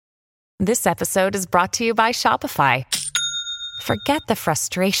This episode is brought to you by Shopify. Forget the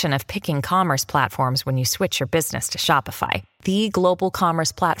frustration of picking commerce platforms when you switch your business to Shopify, the global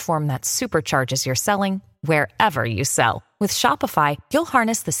commerce platform that supercharges your selling wherever you sell. With Shopify, you'll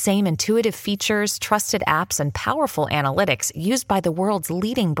harness the same intuitive features, trusted apps, and powerful analytics used by the world's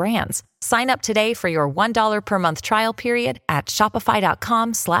leading brands. Sign up today for your $1 per month trial period at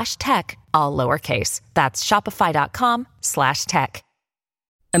shopify.com/tech, all lowercase. That's shopify.com/tech.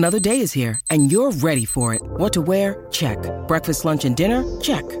 Another day is here, and you're ready for it. What to wear? Check. Breakfast, lunch, and dinner?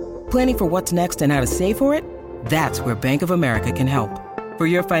 Check. Planning for what's next and how to save for it? That's where Bank of America can help. For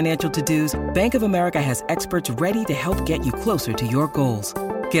your financial to-dos, Bank of America has experts ready to help get you closer to your goals.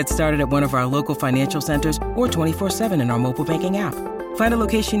 Get started at one of our local financial centers or 24/7 in our mobile banking app. Find a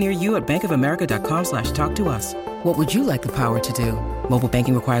location near you at bankofamerica.com/talktous. What would you like the power to do? Mobile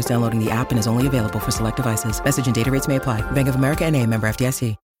banking requires downloading the app and is only available for select devices. Message and data rates may apply. Bank of America N.A., member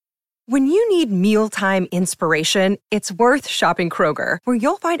FDIC. When you need mealtime inspiration, it's worth shopping Kroger, where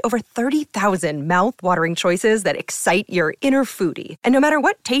you'll find over 30,000 mouth-watering choices that excite your inner foodie. And no matter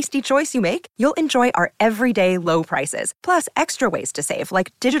what tasty choice you make, you'll enjoy our everyday low prices, plus extra ways to save,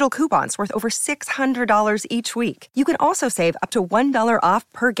 like digital coupons worth over $600 each week. You can also save up to $1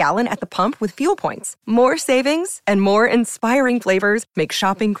 off per gallon at the pump with fuel points. More savings and more inspiring flavors make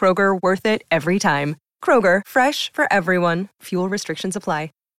shopping Kroger worth it every time. Kroger, fresh for everyone. Fuel restrictions apply.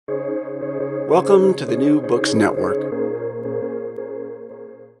 Welcome to the New Books Network.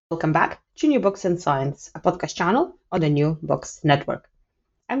 Welcome back to New Books in Science, a podcast channel on the New Books Network.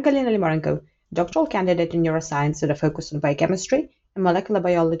 I'm Galina Limarenko, doctoral candidate in neuroscience with a focus on biochemistry and molecular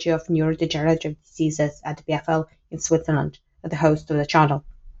biology of neurodegenerative diseases at the BFL in Switzerland, and the host of the channel.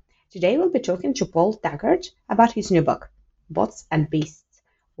 Today we'll be talking to Paul Thagard about his new book, Bots and Beasts: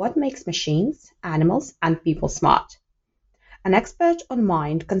 What Makes Machines, Animals, and People Smart. An expert on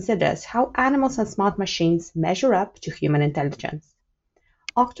mind considers how animals and smart machines measure up to human intelligence.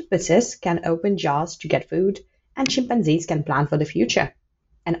 Octopuses can open jars to get food, and chimpanzees can plan for the future.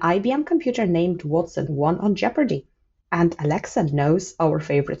 An IBM computer named Watson won on Jeopardy, and Alexa knows our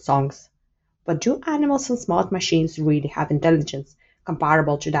favorite songs. But do animals and smart machines really have intelligence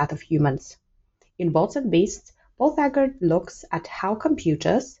comparable to that of humans? In Bots and Beasts, Paul Thagard looks at how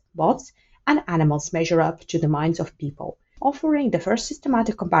computers, bots, and animals measure up to the minds of people, offering the first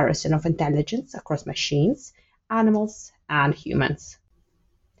systematic comparison of intelligence across machines, animals, and humans.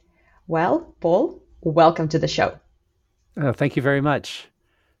 Well, Paul, welcome to the show. Thank you very much.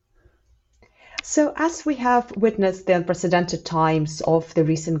 So, as we have witnessed the unprecedented times of the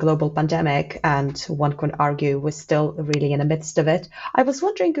recent global pandemic, and one could argue we're still really in the midst of it, I was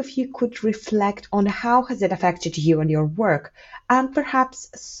wondering if you could reflect on how has it affected you and your work, and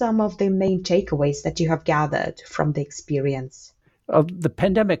perhaps some of the main takeaways that you have gathered from the experience. The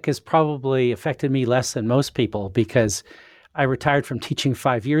pandemic has probably affected me less than most people because I retired from teaching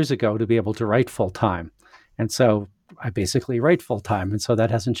 5 years ago to be able to write full time. And so I basically write full time. And so that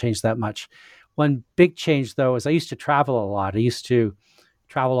hasn't changed that much. One big change, though, is I used to travel a lot. I used to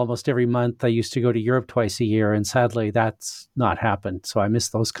travel almost every month. I used to go to Europe twice a year, and sadly, that's not happened. So I miss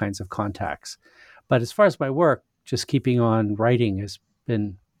those kinds of contacts. But as far as my work, just keeping on writing has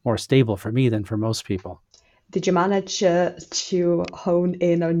been more stable for me than for most people. Did you manage to hone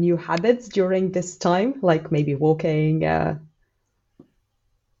in on new habits during this time, like maybe walking? Well,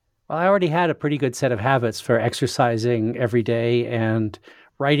 I already had a pretty good set of habits for exercising every day and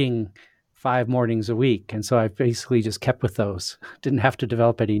writing 5 mornings a week. And so I basically just kept with those. Didn't have to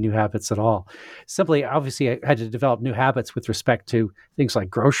develop any new habits at all. Simply, obviously, I had to develop new habits with respect to things like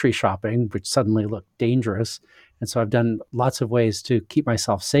grocery shopping, which suddenly looked dangerous. And so I've done lots of ways to keep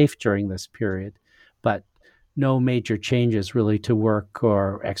myself safe during this period, but no major changes really to work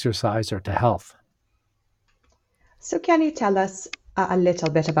or exercise or to health. So can you tell us a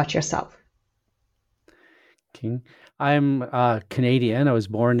little bit about yourself? Okay. I'm Canadian. I was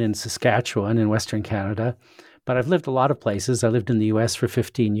born in Saskatchewan in Western Canada, but I've lived a lot of places. I lived in the US for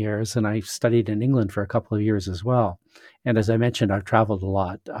 15 years, and I studied in England for a couple of years as well. And as I mentioned, I've traveled a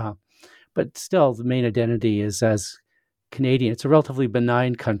lot. But still, the main identity is as Canadian. It's a relatively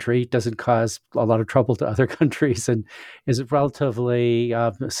benign country, doesn't cause a lot of trouble to other countries, and is a relatively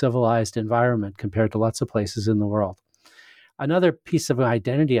civilized environment compared to lots of places in the world. Another piece of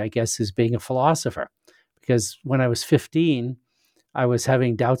identity, I guess, is being a philosopher. Because when I was 15, I was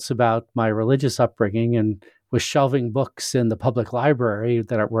having doubts about my religious upbringing and was shelving books in the public library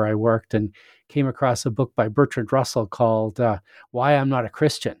where I worked, and came across a book by Bertrand Russell called Why I'm Not a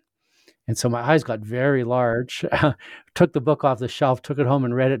Christian. And so my eyes got very large, took the book off the shelf, took it home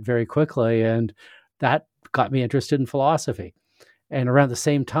and read it very quickly, and that got me interested in philosophy. And around the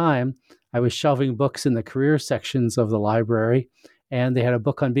same time, I was shelving books in the career sections of the library, and they had a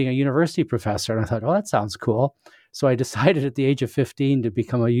book on being a university professor. And I thought, oh, that sounds cool. So I decided at the age of 15 to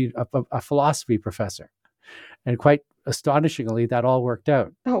become a philosophy professor. And quite astonishingly, that all worked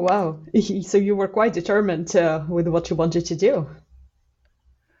out. Oh, wow. So you were quite determined with what you wanted to do.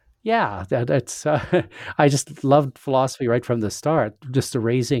 Yeah, that's. I just loved philosophy right from the start. Just the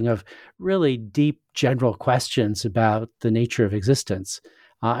raising of really deep, general questions about the nature of existence,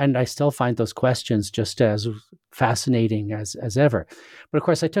 and I still find those questions just as fascinating as ever. But of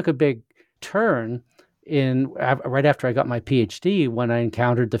course, I took a big turn right after I got my PhD when I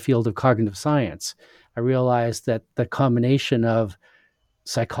encountered the field of cognitive science. I realized that the combination of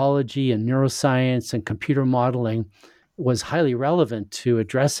psychology and neuroscience and computer modeling was highly relevant to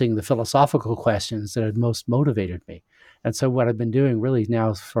addressing the philosophical questions that had most motivated me. And so what I've been doing really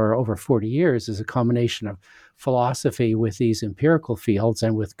now for over 40 years is a combination of philosophy with these empirical fields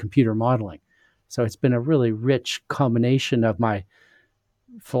and with computer modeling. So it's been a really rich combination of my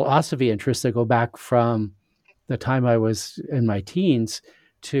philosophy interests that go back from the time I was in my teens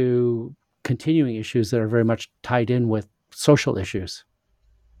to continuing issues that are very much tied in with social issues.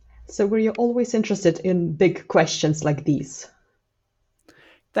 So were you always interested in big questions like these?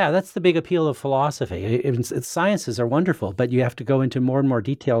 Yeah, that's the big appeal of philosophy. Sciences are wonderful, but you have to go into more and more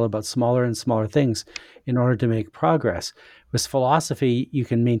detail about smaller and smaller things in order to make progress. With philosophy, you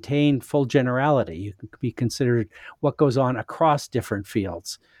can maintain full generality. You can be considered what goes on across different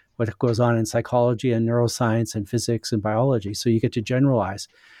fields, what goes on in psychology and neuroscience and physics and biology. So you get to generalize.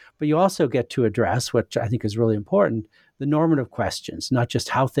 But you also get to address, which I think is really important, the normative questions, not just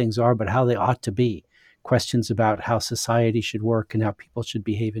how things are, but how they ought to be. Questions about how society should work and how people should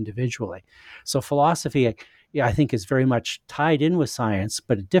behave individually. So philosophy, I think, is very much tied in with science,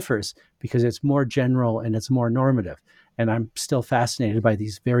 but it differs because it's more general and it's more normative. And I'm still fascinated by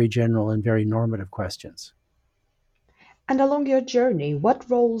these very general and very normative questions. And along your journey, what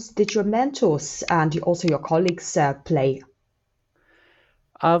roles did your mentors and also your colleagues play?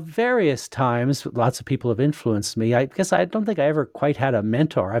 Various times, lots of people have influenced me. I guess I don't think I ever quite had a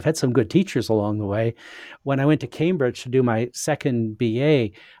mentor. I've had some good teachers along the way. When I went to Cambridge to do my second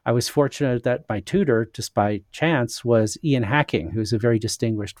BA, I was fortunate that my tutor, just by chance, was Ian Hacking, who's a very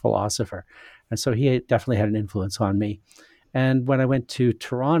distinguished philosopher. And so he definitely had an influence on me. And when I went to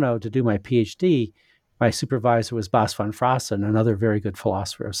Toronto to do my PhD, my supervisor was Bas van Fraassen, another very good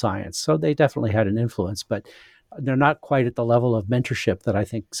philosopher of science. So they definitely had an influence, but they're not quite at the level of mentorship that I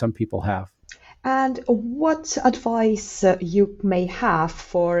think some people have. And what advice you may have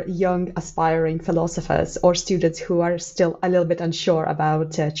for young aspiring philosophers or students who are still a little bit unsure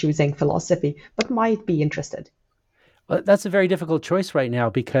about choosing philosophy, but might be interested? That's a very difficult choice right now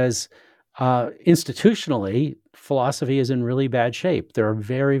because institutionally, philosophy is in really bad shape. There are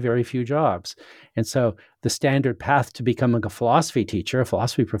very, very few jobs. And so the standard path to becoming a philosophy teacher, a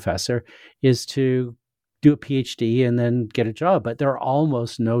philosophy professor, is to do a PhD and then get a job, but there are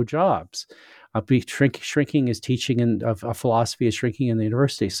almost no jobs. Shrinking is teaching, and philosophy is shrinking in the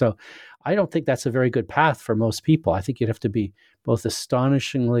university. So I don't think that's a very good path for most people. I think you'd have to be both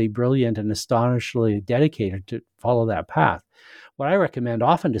astonishingly brilliant and astonishingly dedicated to follow that path. What I recommend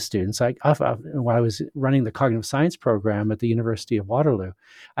often to students, when I was running the cognitive science program at the University of Waterloo,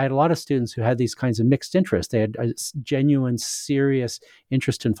 I had a lot of students who had these kinds of mixed interests. They had a genuine, serious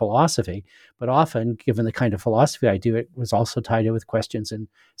interest in philosophy, but often, given the kind of philosophy I do, it was also tied in with questions in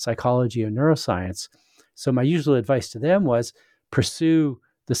psychology and neuroscience. So my usual advice to them was pursue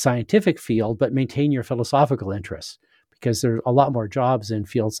the scientific field, but maintain your philosophical interests, because there are a lot more jobs in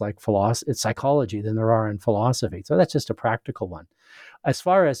fields like psychology than there are in philosophy. So that's just a practical one. As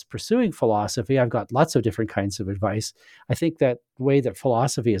far as pursuing philosophy, I've got lots of different kinds of advice. I think that the way that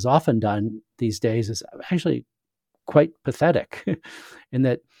philosophy is often done these days is actually quite pathetic in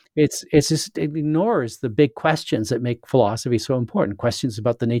that it ignores the big questions that make philosophy so important, questions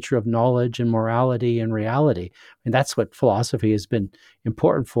about the nature of knowledge and morality and reality. And that's what philosophy has been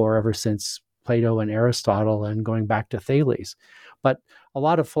important for ever since Plato and Aristotle and going back to Thales. But a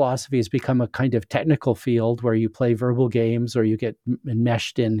lot of philosophy has become a kind of technical field where you play verbal games or you get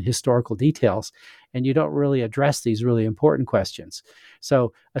enmeshed in historical details, and you don't really address these really important questions.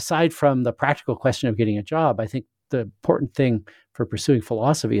 So aside from the practical question of getting a job, I think the important thing for pursuing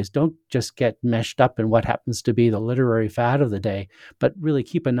philosophy is don't just get meshed up in what happens to be the literary fad of the day, but really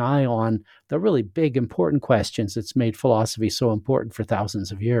keep an eye on the really big, important questions that's made philosophy so important for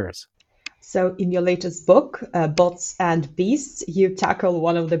thousands of years. So in your latest book, Bots and Beasts, you tackle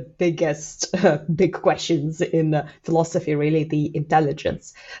one of the biggest big questions in philosophy, really, the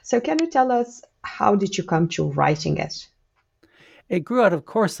intelligence. So can you tell us, how did you come to writing it? It grew out of a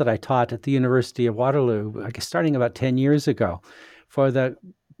course that I taught at the University of Waterloo, I guess starting about 10 years ago. For the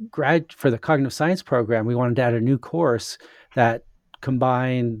cognitive science program, we wanted to add a new course that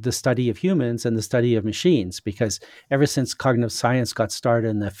combined the study of humans and the study of machines, because ever since cognitive science got started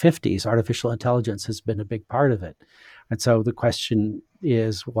in the 50s, artificial intelligence has been a big part of it. And so the question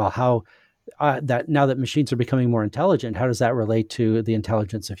is, well, how that now that machines are becoming more intelligent, how does that relate to the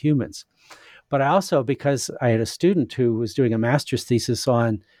intelligence of humans? But I also, because I had a student who was doing a master's thesis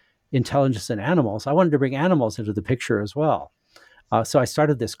on intelligence in animals, I wanted to bring animals into the picture as well. So I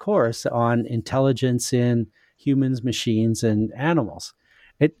started this course on intelligence in humans, machines, and animals.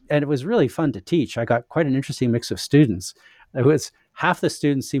 And it was really fun to teach. I got quite an interesting mix of students. It was half the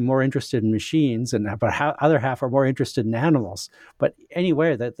students seemed more interested in machines, and but other half are more interested in animals. But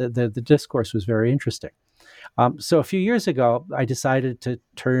anyway, the discourse was very interesting. So a few years ago, I decided to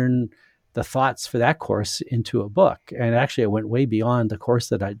turn the thoughts for that course into a book. And actually, it went way beyond the course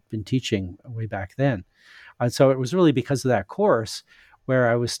that I'd been teaching way back then. And so it was really because of that course where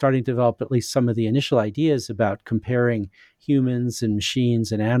I was starting to develop at least some of the initial ideas about comparing humans and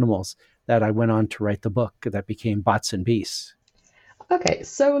machines and animals that I went on to write the book that became Bots and Beasts. Okay,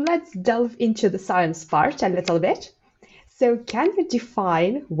 so let's delve into the science part a little bit. So can you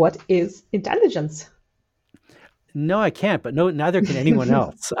define what is intelligence? No, I can't, but neither can anyone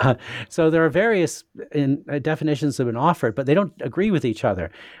else. So there are various definitions that have been offered, but they don't agree with each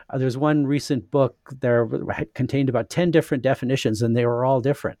other. There's one recent book there contained about 10 different definitions, and they were all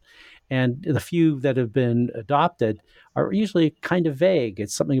different. And the few that have been adopted are usually kind of vague.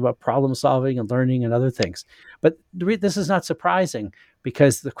 It's something about problem solving and learning and other things. But this is not surprising,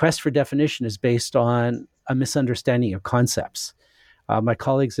 because the quest for definition is based on a misunderstanding of concepts. My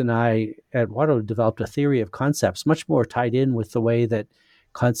colleagues and I at Waterloo developed a theory of concepts, much more tied in with the way that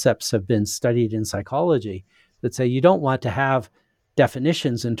concepts have been studied in psychology, that say you don't want to have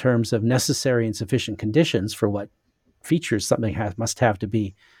definitions in terms of necessary and sufficient conditions for what features something must have to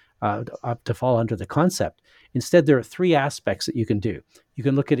be to fall under the concept. Instead, there are three aspects that you can do. You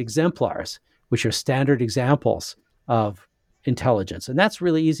can look at exemplars, which are standard examples of intelligence. And that's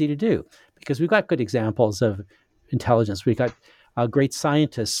really easy to do because we've got good examples of intelligence. We've got great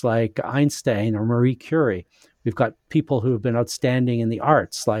scientists like Einstein or Marie Curie. We've got people who have been outstanding in the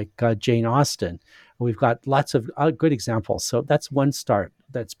arts like Jane Austen. We've got lots of good examples. So that's one start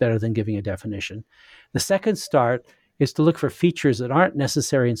that's better than giving a definition. The second start is to look for features that aren't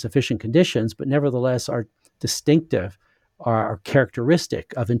necessary in sufficient conditions, but nevertheless are distinctive or are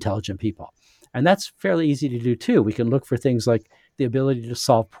characteristic of intelligent people. And that's fairly easy to do too. We can look for things like the ability to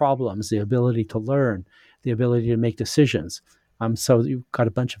solve problems, the ability to learn, the ability to make decisions. So you've got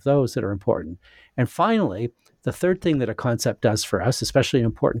a bunch of those that are important. And finally, the third thing that a concept does for us, especially an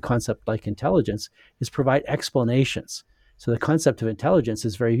important concept like intelligence, is provide explanations. So the concept of intelligence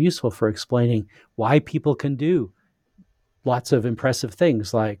is very useful for explaining why people can do lots of impressive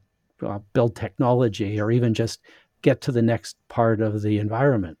things like build technology or even just get to the next part of the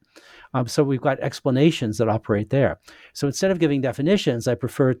environment. So we've got explanations that operate there. So instead of giving definitions, I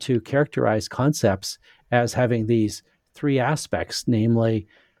prefer to characterize concepts as having these three aspects, namely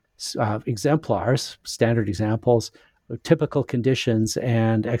exemplars, standard examples, typical conditions,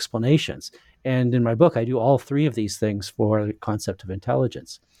 and explanations. And in my book, I do all three of these things for the concept of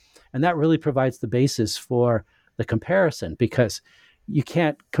intelligence. And that really provides the basis for the comparison, because you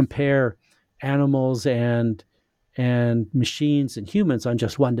can't compare animals and machines and humans on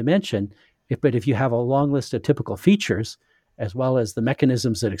just one dimension. But if you have a long list of typical features, as well as the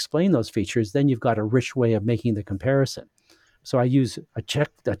mechanisms that explain those features, then you've got a rich way of making the comparison. So I use a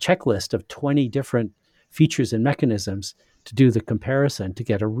checklist of 20 different features and mechanisms to do the comparison to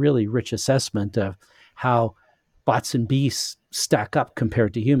get a really rich assessment of how bots and beasts stack up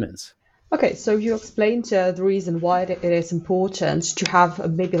compared to humans. Okay, so you explained the reason why it is important to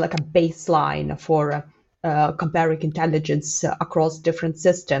have maybe like a baseline for comparing intelligence across different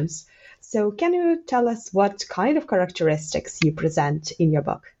systems. So can you tell us what kind of characteristics you present in your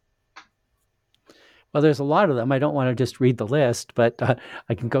book? Well, there's a lot of them. I don't want to just read the list, but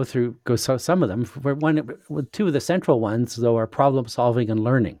I can go through some of them. Two of the central ones, though, are problem solving and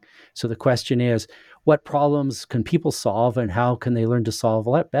learning. So the question is, what problems can people solve and how can they learn to solve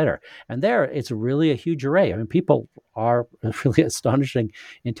a lot better? And there, it's really a huge array. I mean, people are really astonishing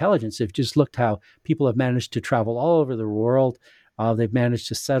intelligence. They've just looked how people have managed to travel all over the world. They've managed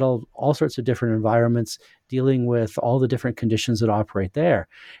to settle all sorts of different environments, dealing with all the different conditions that operate there.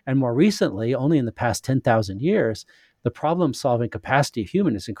 And more recently, only in the past 10,000 years, the problem-solving capacity of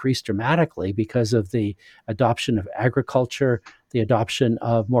humans has increased dramatically because of the adoption of agriculture, the adoption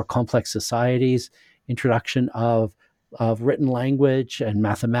of more complex societies, introduction of of written language and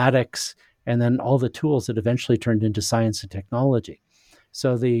mathematics, and then all the tools that eventually turned into science and technology.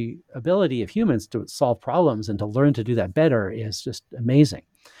 So the ability of humans to solve problems and to learn to do that better is just amazing.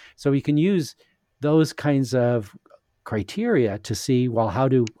 So we can use those kinds of criteria to see, well, how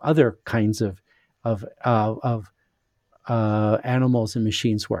do other kinds of animals and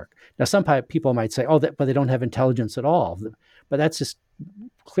machines work? Now, some people might say, but they don't have intelligence at all. But that's just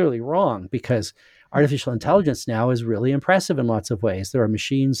clearly wrong, because artificial intelligence now is really impressive in lots of ways. There are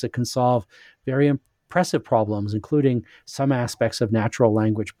machines that can solve very impressive problems, including some aspects of natural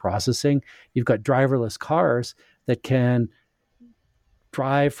language processing. You've got driverless cars that can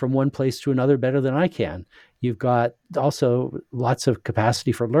drive from one place to another better than I can. You've got also lots of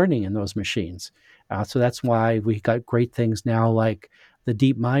capacity for learning in those machines. So that's why we got great things now like the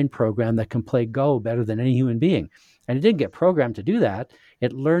DeepMind program that can play Go better than any human being. And it didn't get programmed to do that.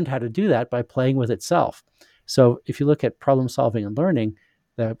 It learned how to do that by playing with itself. So if you look at problem solving and learning,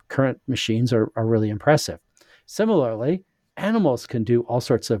 the current machines are really impressive. Similarly, animals can do all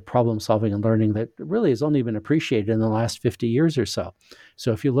sorts of problem solving and learning that really has only been appreciated in the last 50 years or so.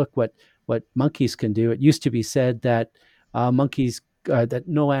 So if you look what monkeys can do, it used to be said that that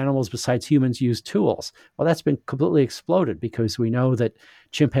no animals besides humans use tools. Well, that's been completely exploded, because we know that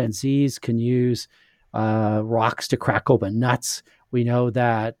chimpanzees can use rocks to crack open nuts. We know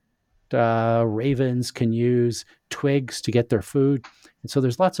that ravens can use twigs to get their food. And so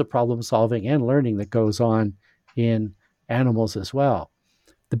there's lots of problem solving and learning that goes on in animals as well.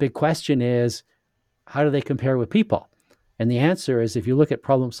 The big question is, how do they compare with people? And the answer is, if you look at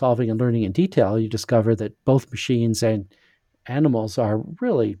problem solving and learning in detail, you discover that both machines and animals are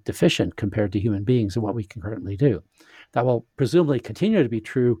really deficient compared to human beings in what we can currently do. That will presumably continue to be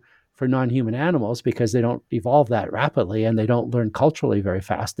true for non-human animals, because they don't evolve that rapidly and they don't learn culturally very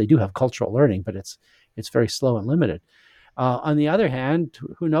fast. They do have cultural learning, but it's very slow and limited. On the other hand,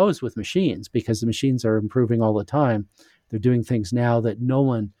 who knows with machines, because the machines are improving all the time. They're doing things now that no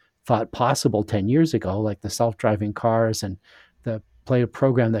one thought possible 10 years ago, like the self-driving cars and the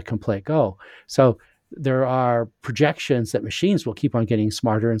program that can play Go. So there are projections that machines will keep on getting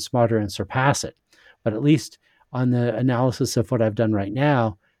smarter and smarter and surpass it. But at least on the analysis of what I've done right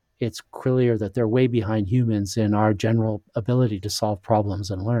now, it's clear that they're way behind humans in our general ability to solve problems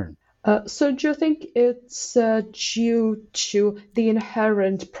and learn. So do you think it's due to the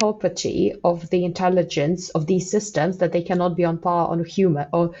inherent property of the intelligence of these systems that they cannot be on par on human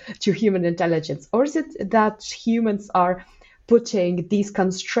or to human intelligence? Or is it that humans are putting these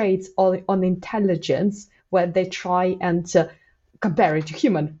constraints on intelligence when they try and compare it to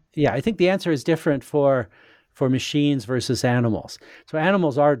human? Yeah, I think the answer is different for machines versus animals. So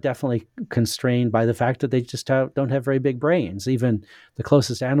animals are definitely constrained by the fact that they just don't have very big brains. Even the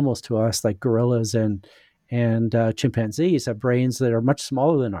closest animals to us, like gorillas and chimpanzees, have brains that are much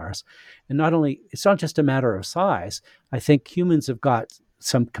smaller than ours. And it's not just a matter of size. I think humans have got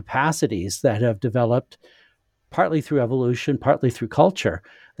some capacities that have developed partly through evolution, partly through culture,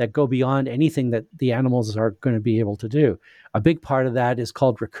 that go beyond anything that the animals are going to be able to do. A big part of that is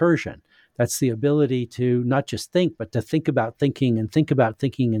called recursion. That's the ability to not just think, but to think about thinking and think about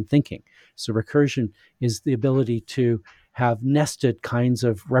thinking and thinking. So recursion is the ability to have nested kinds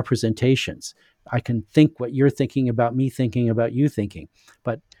of representations. I can think what you're thinking about me thinking about you thinking,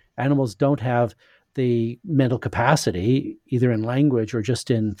 but animals don't have the mental capacity, either in language or just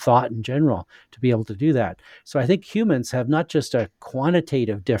in thought in general, to be able to do that. So I think humans have not just a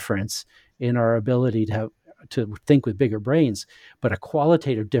quantitative difference in our ability to think with bigger brains, but a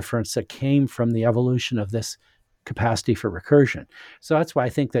qualitative difference that came from the evolution of this capacity for recursion. So that's why I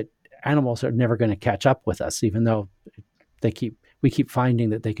think that animals are never going to catch up with us, even though we keep finding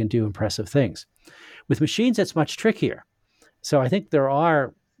that they can do impressive things. With machines, it's much trickier. So I think there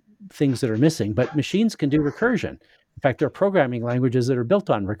are things that are missing, but machines can do recursion. In fact, there are programming languages that are built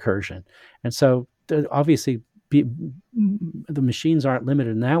on recursion. And so obviously, the machines aren't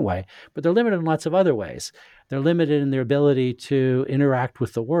limited in that way, but they're limited in lots of other ways. They're limited in their ability to interact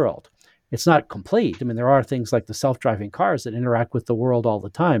with the world. It's not complete. I mean, there are things like the self-driving cars that interact with the world all the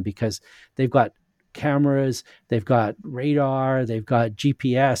time because they've got cameras, they've got radar, they've got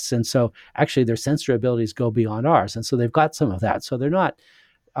GPS. And so actually their sensory abilities go beyond ours. And so they've got some of that. So they're not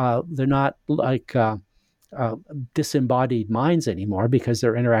like disembodied minds anymore because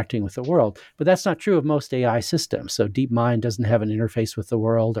they're interacting with the world. But that's not true of most AI systems. So DeepMind doesn't have an interface with the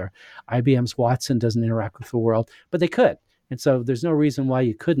world, or IBM's Watson doesn't interact with the world, but they could. And so there's no reason why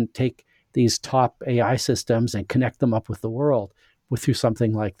you couldn't take these top AI systems and connect them up with the world through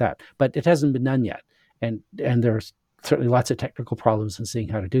something like that. But it hasn't been done yet. And there's certainly lots of technical problems in seeing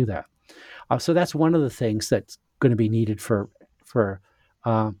how to do that. So that's one of the things that's going to be needed for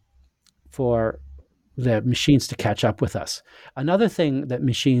uh, for the machines to catch up with us. Another thing that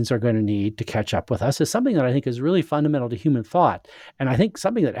machines are going to need to catch up with us is something that I think is really fundamental to human thought, and I think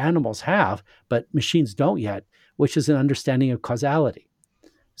something that animals have, but machines don't yet, which is an understanding of causality.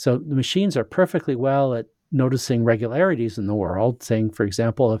 So the machines are perfectly well at noticing regularities in the world, saying, for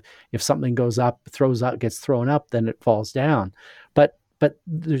example, if something goes up, gets thrown up, then it falls down. But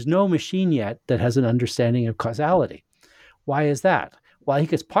there's no machine yet that has an understanding of causality. Why is that? Well, I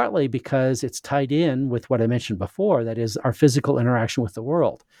think it's partly because it's tied in with what I mentioned before, that is our physical interaction with the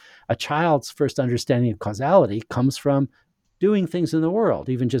world. A child's first understanding of causality comes from doing things in the world,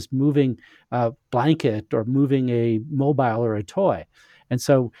 even just moving a blanket or moving a mobile or a toy. And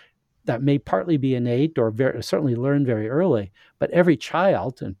so that may partly be innate or certainly learned very early, but every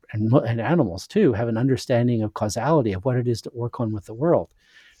child and animals too have an understanding of causality, of what it is to work on with the world.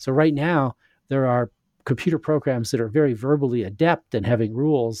 So right now, there are computer programs that are very verbally adept in having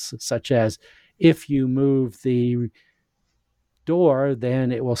rules such as, if you move the door,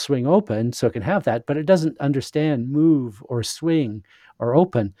 then it will swing open, so it can have that, but it doesn't understand move or swing or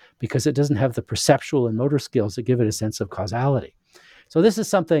open because it doesn't have the perceptual and motor skills that give it a sense of causality. So this is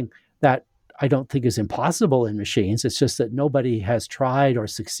something that I don't think is impossible in machines. It's just that nobody has tried or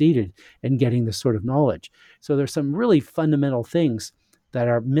succeeded in getting this sort of knowledge. So there's some really fundamental things that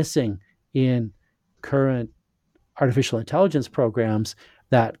are missing in current artificial intelligence programs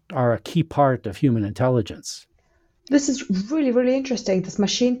that are a key part of human intelligence. This is really, really interesting, this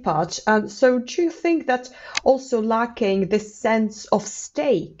machine part. So do you think that also lacking this sense of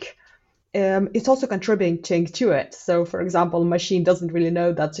stake it's also contributing to it? So, for example, a machine doesn't really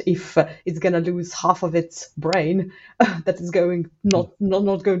know that if it's going to lose half of its brain, that it's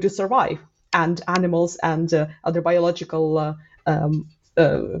not going to survive. And animals and other biological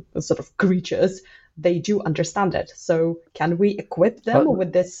sort of creatures, they do understand it. So, can we equip them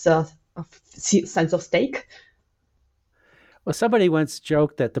with this sense of stake? Well, somebody once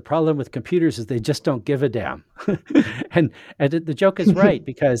joked that the problem with computers is they just don't give a damn. and the joke is right,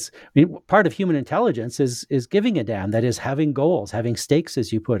 because part of human intelligence is giving a damn. That is, having goals, having stakes,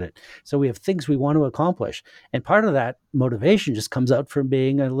 as you put it. So we have things we want to accomplish. And part of that motivation just comes out from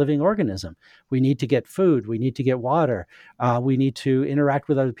being a living organism. We need to get food. We need to get water. We need to interact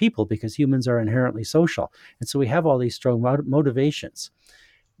with other people because humans are inherently social. And so we have all these strong motivations.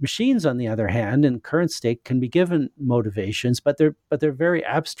 Machines, on the other hand, in current state, can be given motivations, but they're very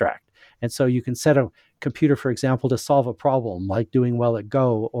abstract. And so you can set a computer, for example, to solve a problem like doing well at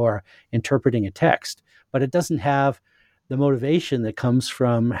Go or interpreting a text, but it doesn't have the motivation that comes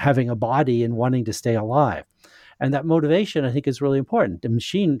from having a body and wanting to stay alive. And that motivation, I think, is really important.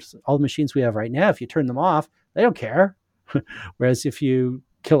 All the machines we have right now, if you turn them off, they don't care. Whereas if you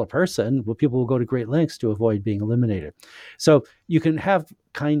kill a person, well, people will go to great lengths to avoid being eliminated. So you can have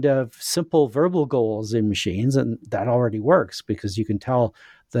kind of simple verbal goals in machines, and that already works because you can tell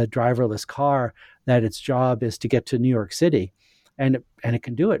the driverless car that its job is to get to New York City, and it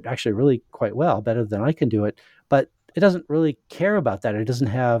can do it actually really quite well, better than I can do it, but it doesn't really care about that. It doesn't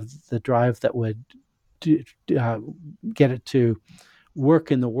have the drive that would get it to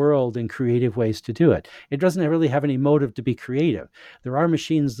work in the world in creative ways to do it. It doesn't really have any motive to be creative. There are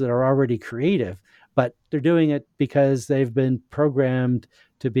machines that are already creative, but they're doing it because they've been programmed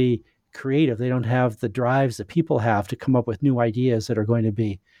to be creative. They don't have the drives that people have to come up with new ideas that are going to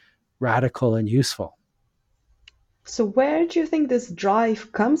be radical and useful. So where do you think this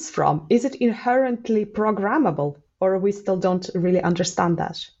drive comes from? Is it inherently programmable, or we still don't really understand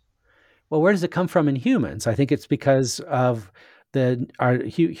that? Well, where does it come from in humans? I think it's because of our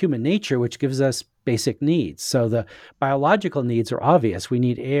human nature, which gives us basic needs. So the biological needs are obvious. We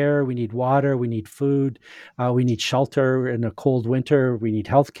need air, we need water, we need food, we need shelter in a cold winter, we need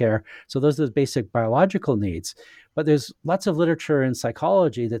healthcare. So those are the basic biological needs. But there's lots of literature in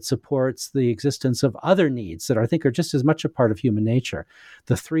psychology that supports the existence of other needs that I think are just as much a part of human nature.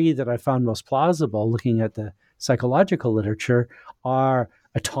 The three that I found most plausible, looking at the psychological literature, are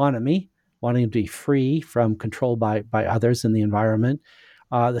autonomy, wanting to be free from control by others in the environment.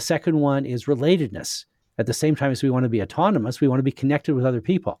 The second one is relatedness. At the same time as we want to be autonomous, we want to be connected with other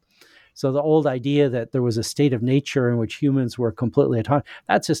people. So the old idea that there was a state of nature in which humans were completely autonomous,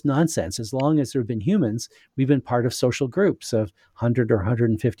 that's just nonsense. As long as there have been humans, we've been part of social groups of 100 or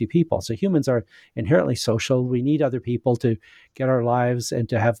 150 people. So humans are inherently social. We need other people to get our lives and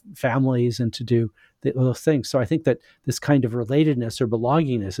to have families and to do those things. So I think that this kind of relatedness or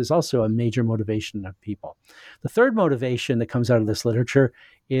belongingness is also a major motivation of people. The third motivation that comes out of this literature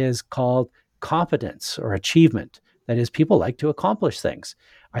is called competence or achievement. That is, people like to accomplish things.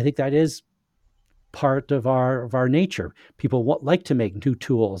 I think that is part of our nature. People like to make new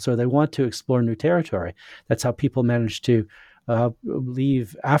tools, or they want to explore new territory. That's how people manage to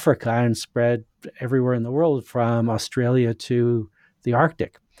leave Africa and spread everywhere in the world, from Australia to the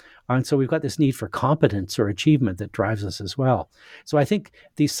Arctic. And so we've got this need for competence or achievement that drives us as well. So I think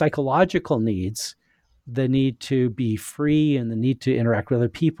these psychological needs, the need to be free and the need to interact with other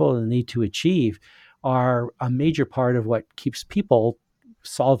people and the need to achieve, are a major part of what keeps people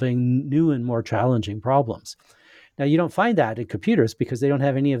solving new and more challenging problems. Now, you don't find that in computers because they don't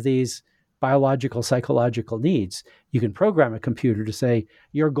have any of these biological, psychological needs. You can program a computer to say,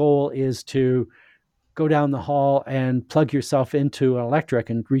 your goal is to go down the hall and plug yourself into an electric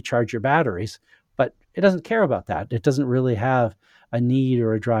and recharge your batteries, but it doesn't care about that. It doesn't really have a need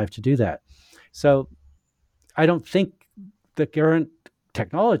or a drive to do that. So I don't think the current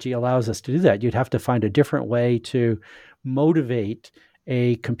technology allows us to do that. You'd have to find a different way to motivate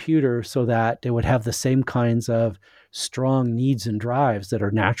a computer so that it would have the same kinds of strong needs and drives that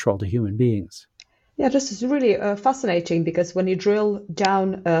are natural to human beings. Yeah, this is really fascinating, because when you drill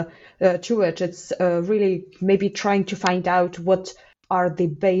down to it, it's really maybe trying to find out what are the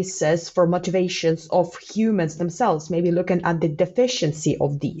bases for motivations of humans themselves, maybe looking at the deficiency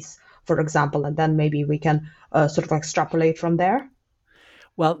of these, for example, and then maybe we can sort of extrapolate from there.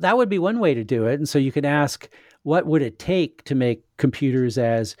 Well, that would be one way to do it. And so you can ask, what would it take to make computers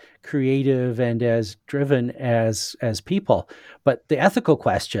as creative and as driven as people? But the ethical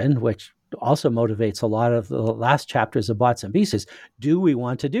question, which also motivates a lot of the last chapters of Bots and Beasts, is, do we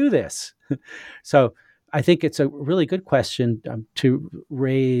want to do this? So I think it's a really good question to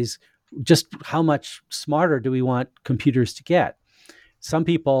raise. Just how much smarter do we want computers to get? Some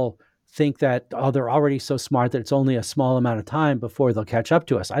people think that, they're already so smart that it's only a small amount of time before they'll catch up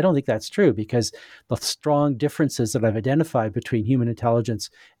to us. I don't think that's true, because the strong differences that I've identified between human intelligence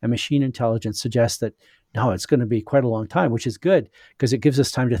and machine intelligence suggest that, no, it's going to be quite a long time, which is good because it gives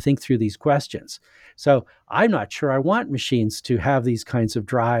us time to think through these questions. So I'm not sure I want machines to have these kinds of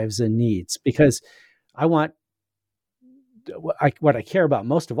drives and needs, because what I care about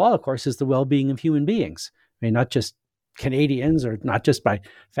most of all, of course, is the well-being of human beings. I mean, not just Canadians, or not just by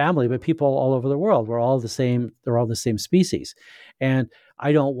family, but people all over the world. We're all the same. They're all the same species. And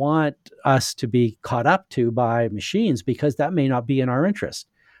I don't want us to be caught up to by machines, because that may not be in our interest.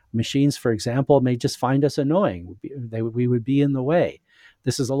 Machines, for example, may just find us annoying. We would be in the way.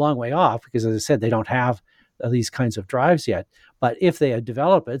 This is a long way off, because, as I said, they don't have these kinds of drives yet. But if they had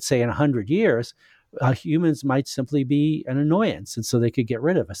developed it, say in 100 years, humans might simply be an annoyance, and so they could get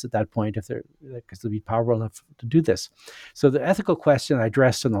rid of us at that point because they'd be powerful enough to do this. So the ethical question I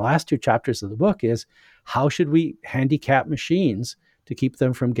addressed in the last two chapters of the book is, how should we handicap machines to keep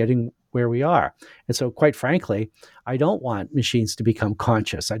them from getting where we are? And so, quite frankly, I don't want machines to become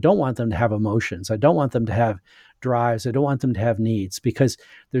conscious. I don't want them to have emotions. I don't want them to have drives. I don't want them to have needs, because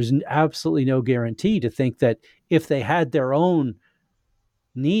there's absolutely no guarantee to think that if they had their own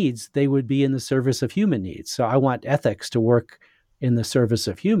needs, they would be in the service of human needs. So I want ethics to work in the service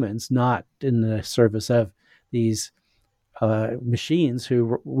of humans, not in the service of these machines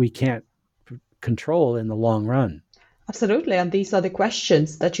who we can't control in the long run. Absolutely. And these are the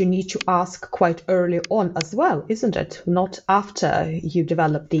questions that you need to ask quite early on as well, isn't it? Not after you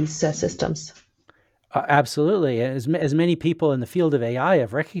develop these systems. Absolutely. As many people in the field of AI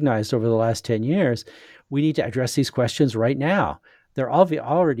have recognized over the last 10 years, we need to address these questions right now. There are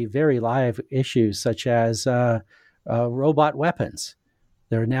already very live issues, such as robot weapons.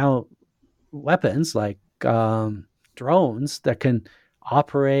 There are now weapons like drones that can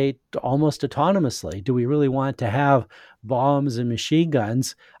operate almost autonomously. Do we really want to have bombs and machine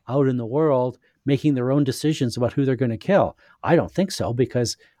guns out in the world making their own decisions about who they're going to kill? I don't think so,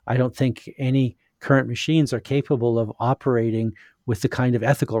 because I don't think any current machines are capable of operating with the kind of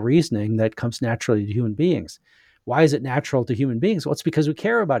ethical reasoning that comes naturally to human beings. Why is it natural to human beings? Well, it's because we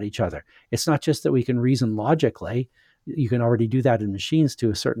care about each other. It's not just that we can reason logically. You can already do that in machines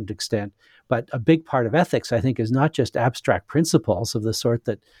to a certain extent. But a big part of ethics, I think, is not just abstract principles of the sort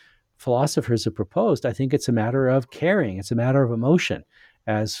that philosophers have proposed. I think it's a matter of caring. It's a matter of emotion,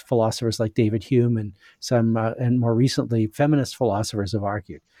 as philosophers like David Hume and some, and more recently, feminist philosophers have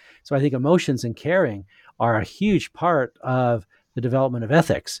argued. So I think emotions and caring are a huge part of the development of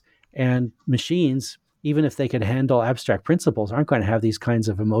ethics. And machines, even if they can handle abstract principles, aren't going to have these kinds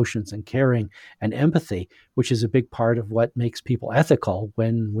of emotions and caring and empathy, which is a big part of what makes people ethical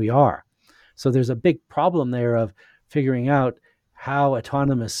when we are. So there's a big problem there of figuring out how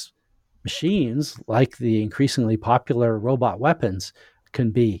autonomous machines, like the increasingly popular robot weapons,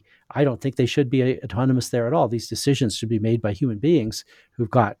 can be. I don't think they should be autonomous there at all. These decisions should be made by human beings who've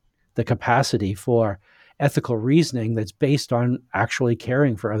got the capacity for ethical reasoning that's based on actually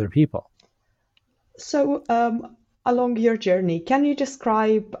caring for other people. So, along your journey, can you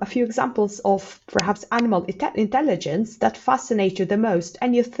describe a few examples of perhaps animal intelligence that fascinate you the most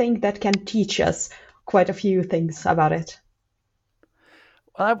and you think that can teach us quite a few things about it?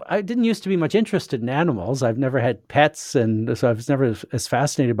 Well, I didn't used to be much interested in animals. I've never had pets, and so I was never as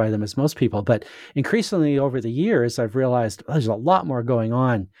fascinated by them as most people. But increasingly over the years, I've realized there's a lot more going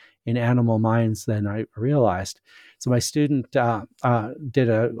on in animal minds than I realized. So my student did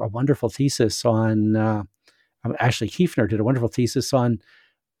a wonderful thesis on, Ashley Kiefner did a wonderful thesis on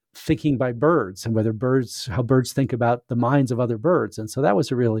thinking by birds and how birds think about the minds of other birds. And so that was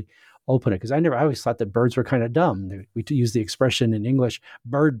a really opener, because I always thought that birds were kind of dumb. We use the expression in English,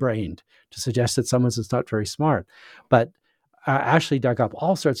 bird-brained, to suggest that someone's not very smart. But Ashley dug up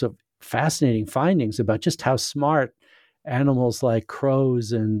all sorts of fascinating findings about just how smart animals like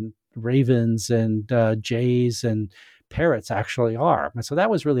crows and ravens and jays and parrots actually are. And so that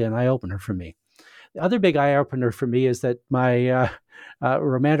was really an eye-opener for me. The other big eye-opener for me is that my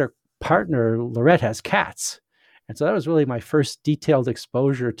romantic partner, Lorette, has cats. And so that was really my first detailed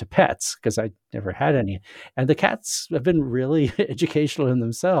exposure to pets, because I never had any. And the cats have been really educational in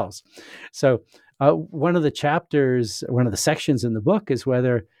themselves. So one of the sections in the book is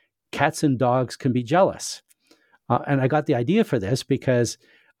whether cats and dogs can be jealous. And I got the idea for this because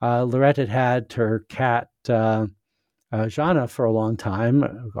Lorette had her cat, Jana, for a long time,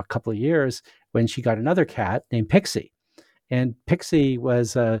 a couple of years, when she got another cat named Pixie. And Pixie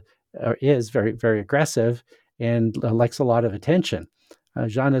is very, very aggressive and likes a lot of attention.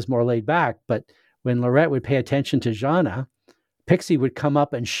 Jana is more laid back, but when Lorette would pay attention to Jana, Pixie would come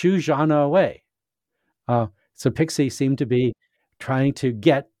up and shoo Jana away. So Pixie seemed to be trying to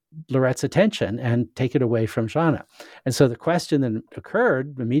get Lorette's attention and take it away from Jana. And so the question that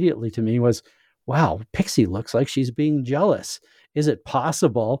occurred immediately to me was, wow, Pixie looks like she's being jealous. Is it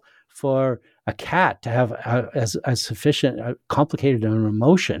possible for a cat to have as sufficient, complicated an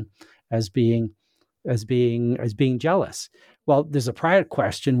emotion as being jealous? Well, there's a prior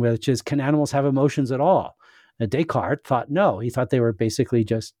question, which is, can animals have emotions at all? And Descartes thought no. He thought they were basically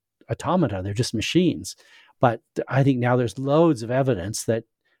just automata. They're just machines. But I think now there's loads of evidence that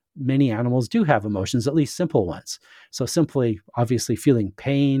many animals do have emotions, at least simple ones. So simply, obviously, feeling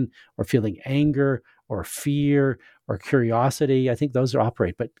pain or feeling anger or fear or curiosity, I think those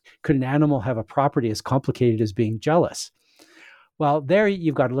operate. But could an animal have a property as complicated as being jealous? Well, there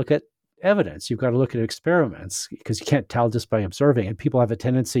you've got to look at evidence. You've got to look at experiments, because you can't tell just by observing. And people have a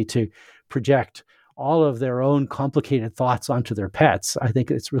tendency to project all of their own complicated thoughts onto their pets. I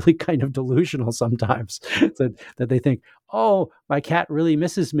think it's really kind of delusional sometimes that they think, oh, my cat really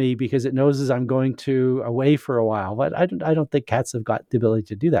misses me because it knows I'm going away for a while. But I don't think cats have got the ability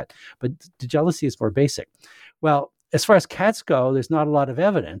to do that. But the jealousy is more basic. Well, as far as cats go, there's not a lot of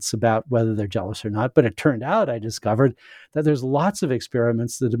evidence about whether they're jealous or not. But it turned out, I discovered that there's lots of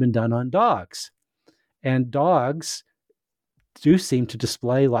experiments that have been done on dogs. And dogs do seem to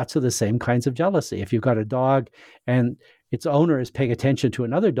display lots of the same kinds of jealousy. If you've got a dog and its owner is paying attention to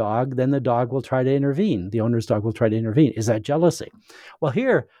another dog, then the dog will try to intervene. The owner's dog will try to intervene. Is that jealousy? Well,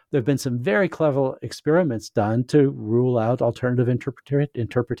 here, there have been some very clever experiments done to rule out alternative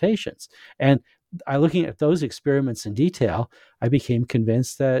interpretations. And looking at those experiments in detail, I became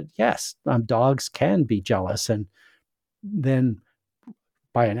convinced that, yes, dogs can be jealous. And then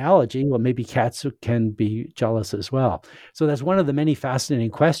by analogy, well, maybe cats can be jealous as well. So that's one of the many fascinating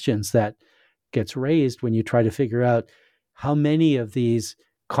questions that gets raised when you try to figure out how many of these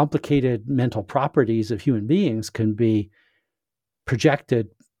complicated mental properties of human beings can be projected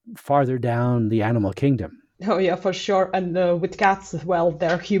farther down the animal kingdom. Oh yeah, for sure. And with cats as well,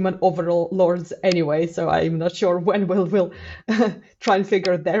 they're human overlords anyway. So I'm not sure when we'll try and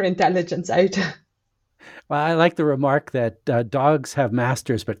figure their intelligence out. Well, I like the remark that dogs have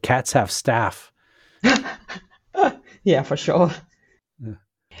masters, but cats have staff. Yeah, for sure. Yeah.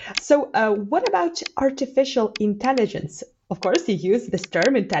 So what about artificial intelligence? Of course, you use this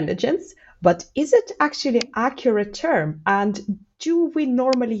term intelligence, but is it actually an accurate term? And do we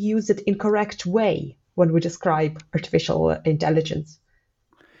normally use it in correct way when we describe artificial intelligence?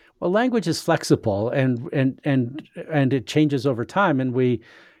 Well, language is flexible and it changes over time, and we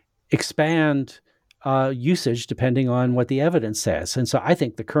expand usage depending on what the evidence says. And so I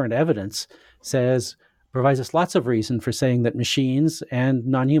think the current evidence provides us lots of reason for saying that machines and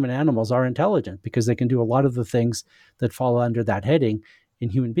non-human animals are intelligent, because they can do a lot of the things that fall under that heading in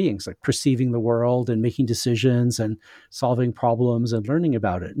human beings, like perceiving the world and making decisions and solving problems and learning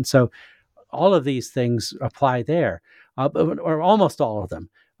about it. And so all of these things apply there, or almost all of them.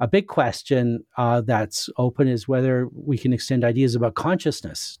 A big question that's open is whether we can extend ideas about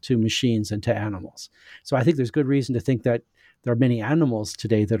consciousness to machines and to animals. So I think there's good reason to think that there are many animals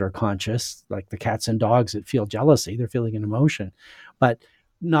today that are conscious, like the cats and dogs that feel jealousy, they're feeling an emotion, but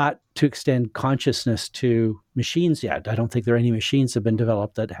not to extend consciousness to machines yet. I don't think there are any machines that have been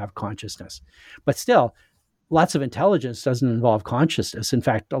developed that have consciousness. But still, lots of intelligence doesn't involve consciousness. In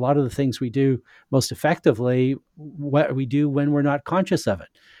fact, a lot of the things we do most effectively, what we do when we're not conscious of it.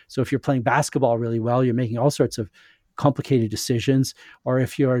 So if you're playing basketball really well, you're making all sorts of complicated decisions. Or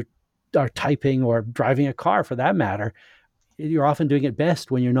if you're typing or driving a car for that matter, you're often doing it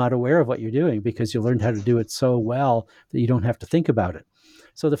best when you're not aware of what you're doing because you learned how to do it so well that you don't have to think about it.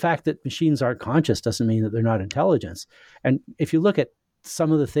 So the fact that machines aren't conscious doesn't mean that they're not intelligent. And if you look at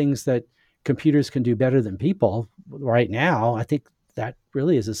some of the things that computers can do better than people right now, I think that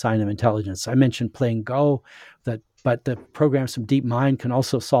really is a sign of intelligence. I mentioned playing Go, but the programs from DeepMind can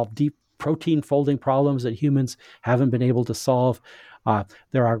also solve deep protein folding problems that humans haven't been able to solve.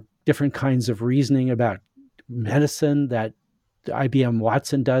 There are different kinds of reasoning about medicine that IBM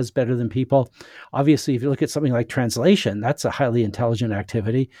Watson does better than people. Obviously, if you look at something like translation, that's a highly intelligent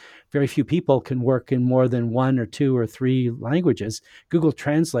activity. Very few people can work in more than 1 or 2 or 3 languages. Google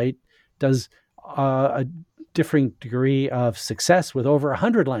Translate does a differing degree of success with over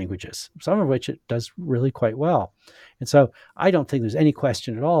 100 languages, some of which it does really quite well. And so I don't think there's any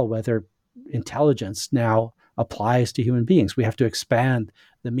question at all whether intelligence now applies to human beings. We have to expand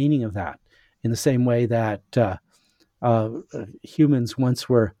the meaning of that in the same way that humans once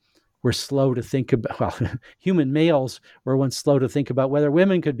were slow to think about, well, human males were once slow to think about whether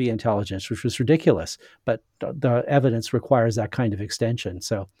women could be intelligent, which was ridiculous. But the evidence requires that kind of extension.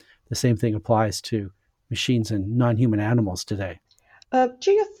 So the same thing applies to machines and non-human animals today.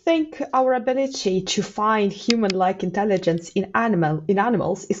 Do you think our ability to find human-like intelligence in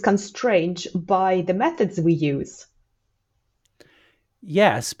animals is constrained by the methods we use?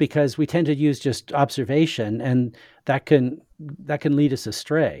 Yes, because we tend to use just observation, and that can lead us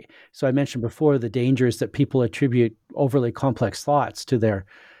astray. So I mentioned before the dangers that people attribute overly complex thoughts to their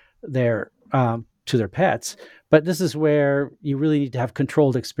pets. But this is where you really need to have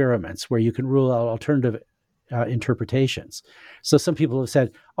controlled experiments where you can rule out alternative interpretations. So some people have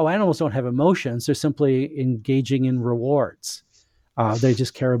said, "Oh, animals don't have emotions; they're simply engaging in rewards. They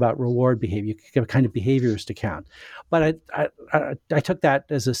just care about reward behavior, kind of behaviors to count." But I took that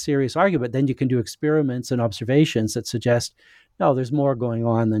as a serious argument. Then you can do experiments and observations that suggest, no, there's more going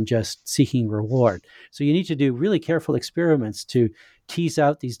on than just seeking reward. So you need to do really careful experiments to tease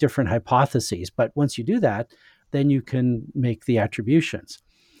out these different hypotheses. But once you do that, then you can make the attributions.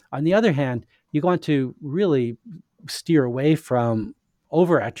 On the other hand, you want to really steer away from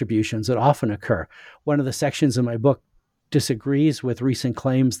over-attributions that often occur. One of the sections in my book disagrees with recent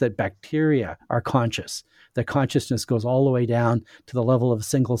claims that bacteria are conscious, that consciousness goes all the way down to the level of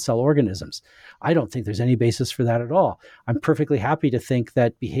single-cell organisms. I don't think there's any basis for that at all. I'm perfectly happy to think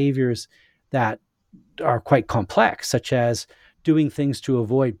that behaviors that are quite complex, such as doing things to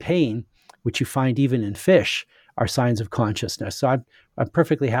avoid pain, which you find even in fish, are signs of consciousness. So I'm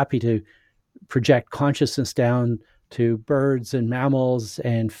perfectly happy to project consciousness down to birds and mammals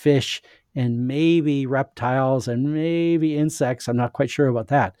and fish and maybe reptiles and maybe insects. I'm not quite sure about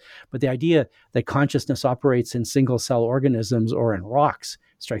that. But the idea that consciousness operates in single-cell organisms or in rocks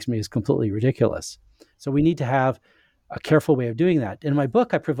strikes me as completely ridiculous. So we need to have a careful way of doing that. In my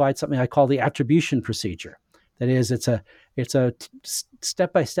book, I provide something I call the attribution procedure. That is, it's a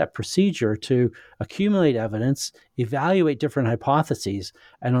step-by-step procedure to accumulate evidence, evaluate different hypotheses,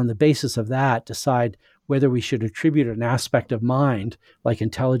 and on the basis of that, decide whether we should attribute an aspect of mind, like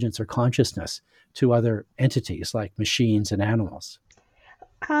intelligence or consciousness, to other entities like machines and animals.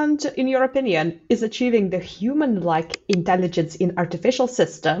 And in your opinion, is achieving the human-like intelligence in artificial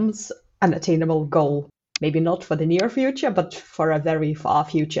systems an attainable goal? Maybe not for the near future, but for a very far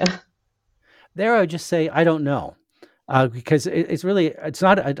future. There, I would just say, I don't know. Because it's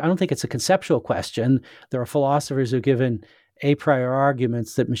not, I don't think it's a conceptual question. There are philosophers who've given a priori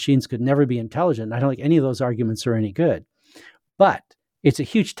arguments that machines could never be intelligent. I don't think any of those arguments are any good. But it's a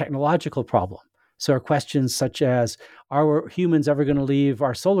huge technological problem. So are questions such as, are humans ever going to leave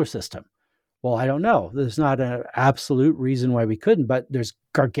our solar system? Well, I don't know. There's not an absolute reason why we couldn't, but there's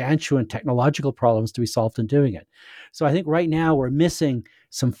gargantuan technological problems to be solved in doing it. So I think right now we're missing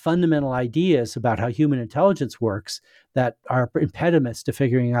some fundamental ideas about how human intelligence works that are impediments to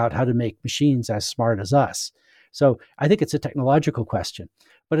figuring out how to make machines as smart as us. So I think it's a technological question,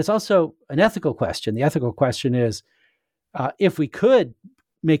 but it's also an ethical question. The ethical question is, if we could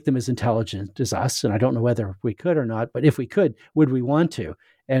make them as intelligent as us, and I don't know whether we could or not, but if we could, would we want to?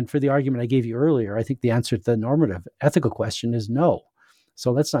 And for the argument I gave you earlier, I think the answer to the normative ethical question is no.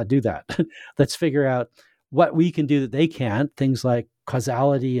 So let's not do that. Let's figure out what we can do that they can't, things like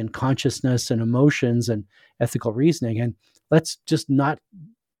causality and consciousness and emotions and ethical reasoning. And let's just not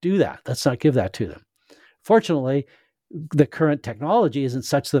do that. Let's not give that to them. Fortunately, the current technology isn't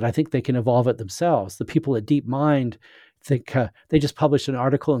such that I think they can evolve it themselves. The people at DeepMind think they just published an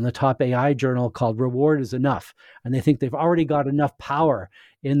article in the top AI journal called Reward is Enough. And they think they've already got enough power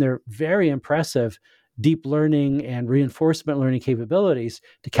in their very impressive deep learning and reinforcement learning capabilities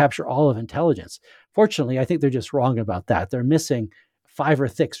to capture all of intelligence. Fortunately, I think they're just wrong about that. They're missing 5 or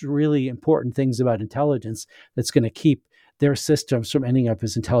 6 really important things about intelligence that's going to keep their systems from ending up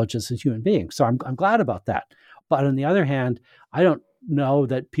as intelligence as human beings. So I'm glad about that. But on the other hand, I don't know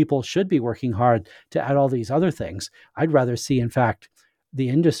that people should be working hard to add all these other things. I'd rather see, in fact, the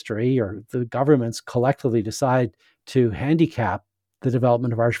industry or the governments collectively decide to handicap the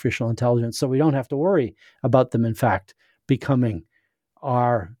development of artificial intelligence so we don't have to worry about them, in fact, becoming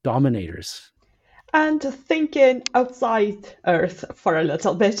our dominators. And thinking outside Earth for a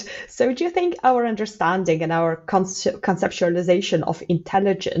little bit. So do you think our understanding and our conceptualization of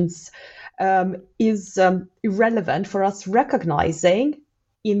intelligence is irrelevant for us recognizing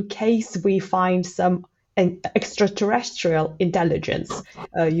in case we find some extraterrestrial intelligence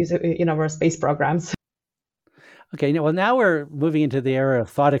in our space programs? Okay, well, now we're moving into the era of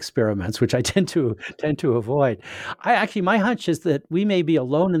thought experiments, which I tend to avoid. My hunch is that we may be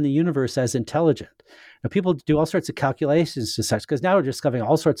alone in the universe as intelligent. Now, people do all sorts of calculations to such, because now we're discovering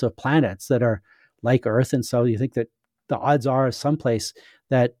all sorts of planets that are like Earth, and so you think that the odds are someplace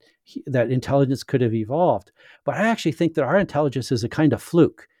that intelligence could have evolved. But I actually think that our intelligence is a kind of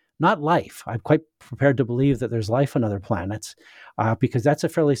fluke, not life. I'm quite prepared to believe that there's life on other planets because that's a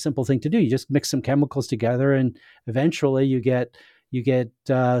fairly simple thing to do. You just mix some chemicals together, and eventually you get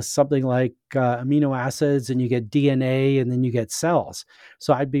something like amino acids, and you get DNA, and then you get cells.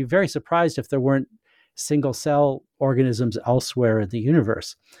 So I'd be very surprised if there weren't single cell organisms elsewhere in the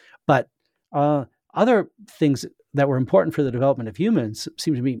universe. But other things that were important for the development of humans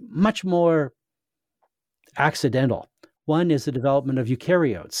seem to be much more accidental. One is the development of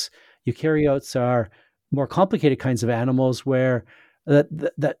eukaryotes. Eukaryotes are more complicated kinds of animals where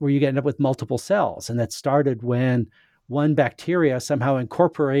you end up with multiple cells. And that started when one bacteria somehow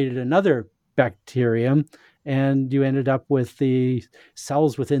incorporated another bacterium, and you ended up with the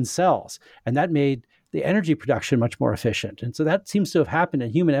cells within cells. And that made the energy production much more efficient. And so that seems to have happened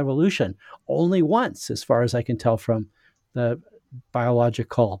in human evolution only once, as far as I can tell from the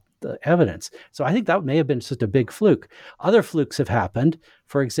biological evidence. So I think that may have been just a big fluke. Other flukes have happened.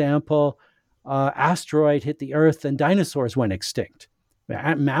 For example, asteroid hit the Earth and dinosaurs went extinct.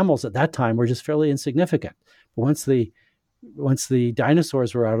 Mammals at that time were just fairly insignificant. But once the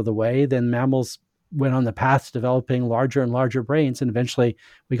dinosaurs were out of the way, then mammals went on the path to developing larger and larger brains, and eventually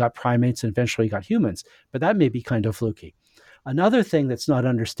we got primates, and eventually we got humans. But that may be kind of fluky. Another thing that's not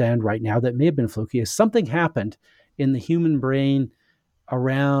understood right now that may have been fluky is something happened in the human brain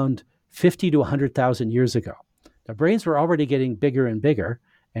around 50 to 100,000 years ago. The brains were already getting bigger and bigger,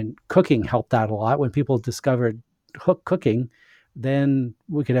 and cooking helped that a lot. When people discovered cooking, then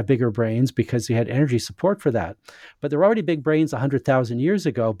we could have bigger brains because we had energy support for that. But there were already big brains 100,000 years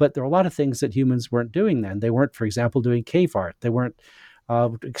ago, but there were a lot of things that humans weren't doing then. They weren't, for example, doing cave art. They weren't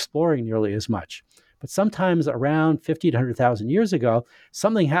exploring nearly as much. But sometimes around 50 to 100,000 years ago,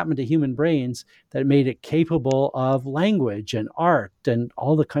 something happened to human brains that made it capable of language and art and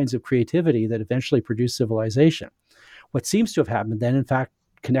all the kinds of creativity that eventually produced civilization. What seems to have happened then, in fact,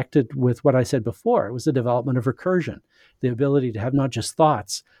 connected with what I said before, it was the development of recursion, the ability to have not just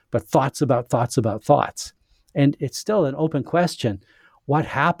thoughts, but thoughts about thoughts about thoughts. And it's still an open question, what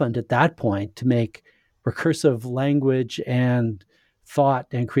happened at that point to make recursive language and thought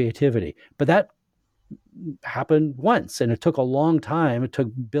and creativity? But that happened once, and it took a long time. It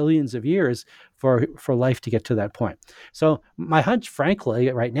took billions of years for life to get to that point. So my hunch, frankly,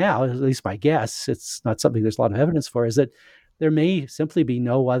 right now, at least my guess, it's not something there's a lot of evidence for, is that there may simply be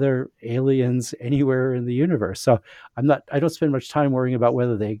no other aliens anywhere in the universe. So I don't spend much time worrying about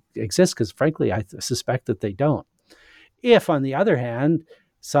whether they exist, because frankly, I suspect that they don't. If, on the other hand,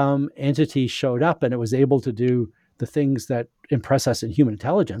 some entity showed up and it was able to do the things that impress us in human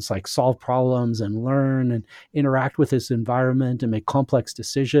intelligence, like solve problems and learn and interact with its environment and make complex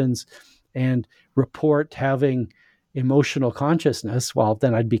decisions and report having emotional consciousness, well,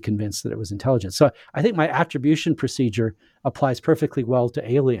 then I'd be convinced that it was intelligent. So I think my attribution procedure applies perfectly well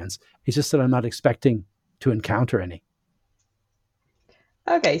to aliens. It's just that I'm not expecting to encounter any.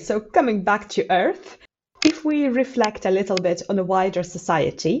 Okay, so coming back to Earth, if if we reflect a little bit on a wider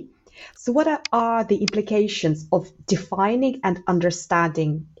society, so what are the implications of defining and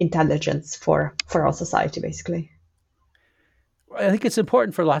understanding intelligence for our society, basically? I think it's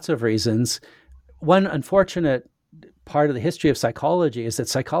important for lots of reasons. One unfortunate part of the history of psychology is that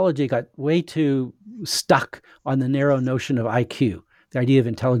psychology got way too stuck on the narrow notion of IQ, the idea of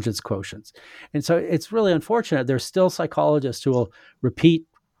intelligence quotients. And so it's really unfortunate. There's still psychologists who will repeat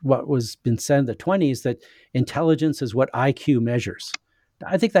what was been said in the 1920s, that intelligence is what IQ measures.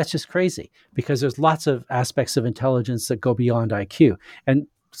 I think that's just crazy, because there's lots of aspects of intelligence that go beyond IQ. And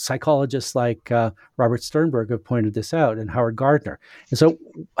psychologists like Robert Sternberg have pointed this out, and Howard Gardner. And so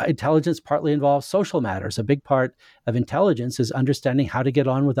intelligence partly involves social matters. A big part of intelligence is understanding how to get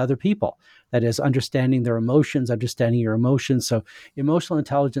on with other people. That is, understanding their emotions, understanding your emotions. So emotional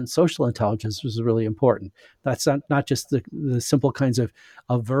intelligence, social intelligence was really important. That's not just the simple kinds of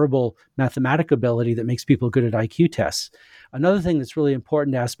verbal mathematic ability that makes people good at IQ tests. Another thing that's really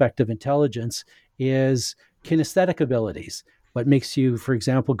important aspect of intelligence is kinesthetic abilities. What makes you, for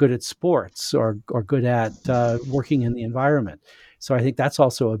example, good at sports or good at working in the environment. So I think that's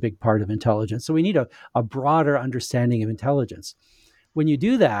also a big part of intelligence. So we need a broader understanding of intelligence. When you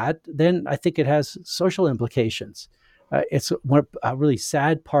do that, then I think it has social implications. It's a really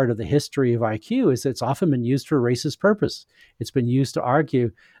sad part of the history of IQ is that it's often been used for a racist purpose. It's been used to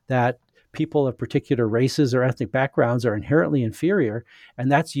argue that people of particular races or ethnic backgrounds are inherently inferior,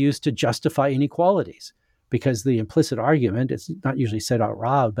 and that's used to justify inequalities. Because the implicit argument, it's not usually said out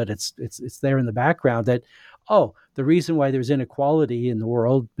loud, but it's there in the background that, the reason why there's inequality in the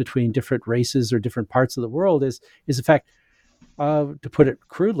world between different races or different parts of the world is in fact, to put it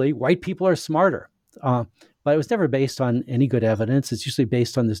crudely, white people are smarter. But it was never based on any good evidence. It's usually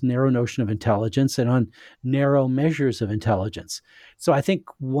based on this narrow notion of intelligence and on narrow measures of intelligence. So I think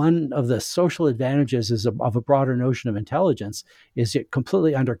one of the social advantages of a broader notion of intelligence is it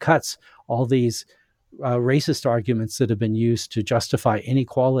completely undercuts all these racist arguments that have been used to justify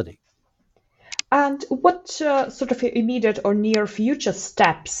inequality. And what sort of immediate or near future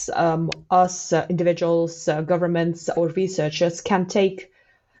steps us individuals, governments, or researchers can take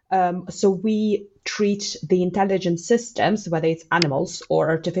so we treat the intelligence systems, whether it's animals or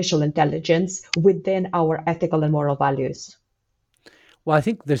artificial intelligence, within our ethical and moral values? Well, I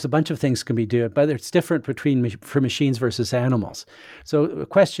think there's a bunch of things can be done, but it's different for machines versus animals. So the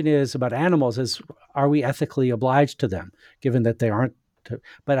question is about animals is, are we ethically obliged to them, given that they aren't?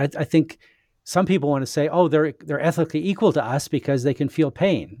 But I think some people want to say, they're ethically equal to us because they can feel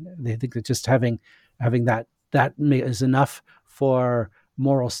pain. They think that just having that is enough for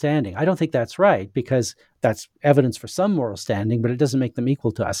moral standing. I don't think that's right, because that's evidence for some moral standing, but it doesn't make them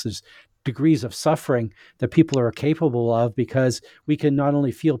equal to us. There's degrees of suffering that people are capable of because we can not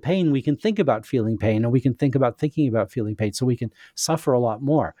only feel pain, we can think about feeling pain, and we can think about thinking about feeling pain, so we can suffer a lot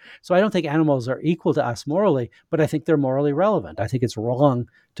more. So I don't think animals are equal to us morally, but I think they're morally relevant. I think it's wrong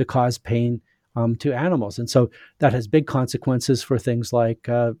to cause pain to animals. And so that has big consequences for things like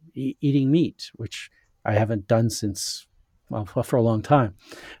eating meat, which I haven't done since, for a long time.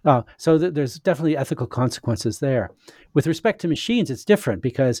 So there's definitely ethical consequences there. With respect to machines, it's different,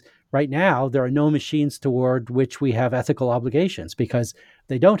 because right now there are no machines toward which we have ethical obligations, because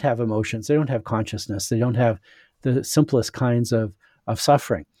they don't have emotions, they don't have consciousness, they don't have the simplest kinds of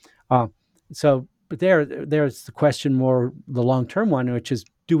suffering. But there's the question, more the long-term one, which is,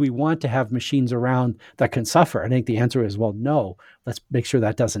 do we want to have machines around that can suffer? I think the answer is, well, no. Let's make sure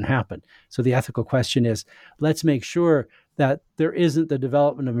that doesn't happen. So the ethical question is, let's make sure that there isn't the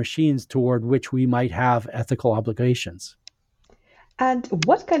development of machines toward which we might have ethical obligations. And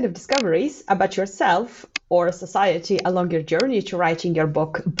what kind of discoveries about yourself or society along your journey to writing your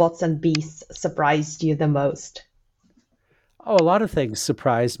book, Bots and Beasts, surprised you the most? A lot of things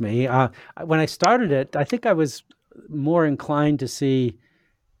surprised me. When I started it, I think I was more inclined to see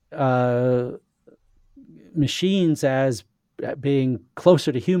machines as being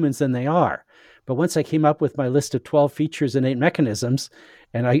closer to humans than they are. But once I came up with my list of 12 features and 8 mechanisms,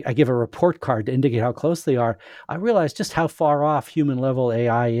 and I give a report card to indicate how close they are, I realized just how far off human-level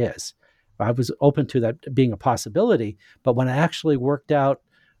AI is. I was open to that being a possibility, but when I actually worked out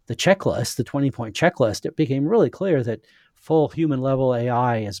the checklist, the 20-point checklist, it became really clear that full human-level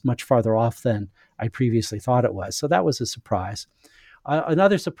AI is much farther off than I previously thought it was. So that was a surprise.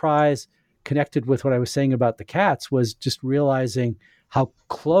 Another surprise connected with what I was saying about the cats was just realizing how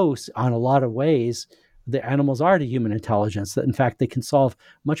close, on a lot of ways, the animals are to human intelligence, that in fact they can solve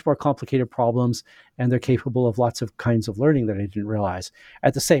much more complicated problems, and they're capable of lots of kinds of learning that I didn't realize.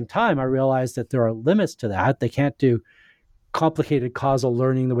 At the same time, I realized that there are limits to that. They can't do complicated causal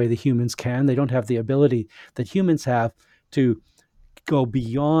learning the way the humans can. They don't have the ability that humans have to go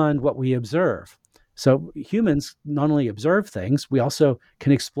beyond what we observe. So humans not only observe things, we also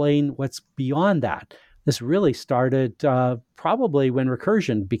can explain what's beyond that. This really started probably when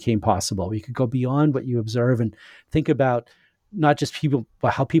recursion became possible. You could go beyond what you observe and think about not just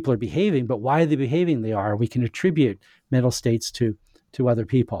how people are behaving, but why they're behaving they are. We can attribute mental states to other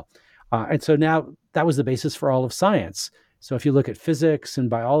people. And so now that was the basis for all of science. So if you look at physics and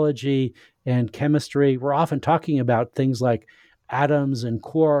biology and chemistry, we're often talking about things like atoms and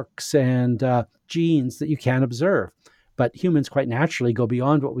quarks and genes that you can't observe. But humans quite naturally go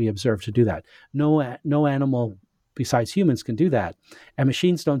beyond what we observe to do that. No animal besides humans can do that. And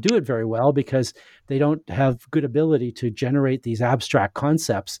machines don't do it very well because they don't have good ability to generate these abstract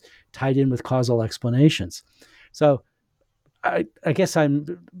concepts tied in with causal explanations. So I guess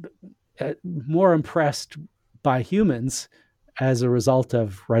I'm more impressed by humans as a result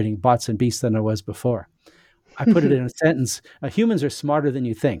of writing Bots and Beasts than I was before. I put it in a sentence. Humans are smarter than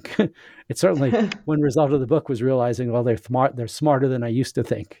you think. It certainly, one result of the book was realizing, well, they're smarter than I used to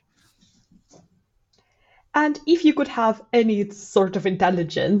think. And if you could have any sort of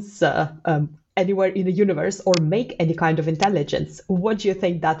intelligence anywhere in the universe or make any kind of intelligence, what do you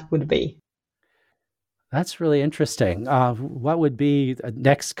think that would be? That's really interesting. What would be the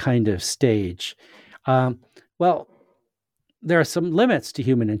next kind of stage? Well, there are some limits to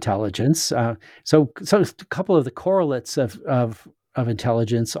human intelligence. So a couple of the correlates of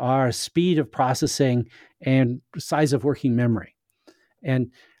intelligence are speed of processing and size of working memory.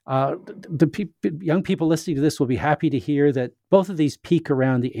 And young people listening to this will be happy to hear that both of these peak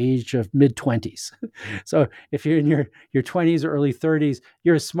around the age of mid-20s. So if you're in your 20s or early 30s,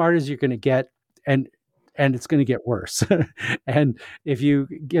 you're as smart as you're going to get, and it's going to get worse. And if you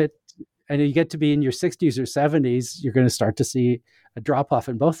get to be in your 60s or 70s, you're going to start to see a drop-off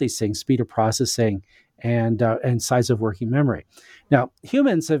in both these things, speed of processing and size of working memory. Now,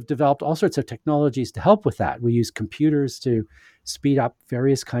 humans have developed all sorts of technologies to help with that. We use computers to speed up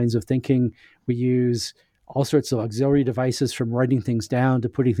various kinds of thinking. We use all sorts of auxiliary devices, from writing things down to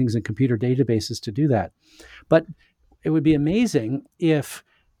putting things in computer databases to do that. But it would be amazing if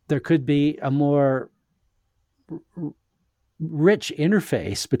there could be a more rich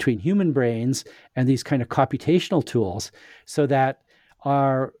interface between human brains and these kind of computational tools, so that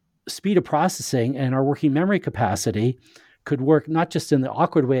our speed of processing and our working memory capacity could work not just in the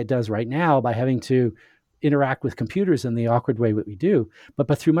awkward way it does right now by having to interact with computers in the awkward way that we do,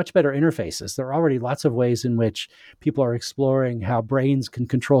 but through much better interfaces. There are already lots of ways in which people are exploring how brains can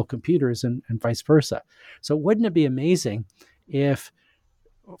control computers and vice versa. So wouldn't it be amazing if,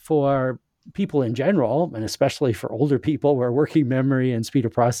 for people in general, and especially for older people where working memory and speed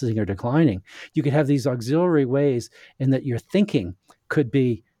of processing are declining, you could have these auxiliary ways in that your thinking could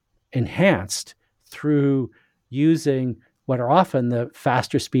be enhanced through using what are often the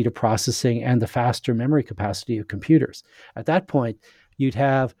faster speed of processing and the faster memory capacity of computers. At that point, you'd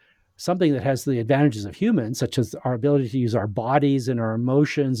have something that has the advantages of humans, such as our ability to use our bodies and our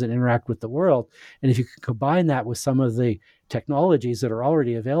emotions and interact with the world. And if you could combine that with some of the technologies that are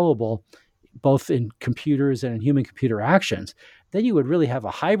already available, both in computers and in human-computer actions, then you would really have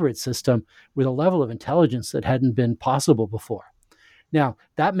a hybrid system with a level of intelligence that hadn't been possible before. Now,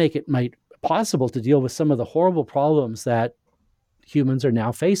 that might possible to deal with some of the horrible problems that humans are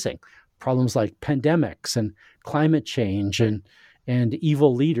now facing, problems like pandemics and climate change and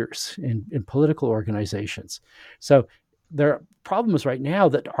evil leaders in political organizations. So there are problems right now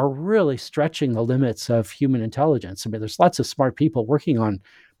that are really stretching the limits of human intelligence. I mean, there's lots of smart people working on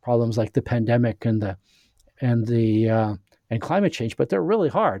problems like the pandemic and climate change, but they're really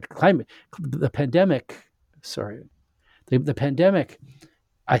hard. The pandemic,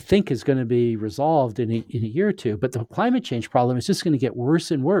 I think, is going to be resolved in a year or two, but the climate change problem is just going to get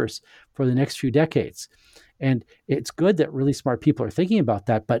worse and worse for the next few decades. And it's good that really smart people are thinking about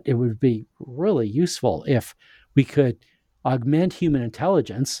that, but it would be really useful if we could augment human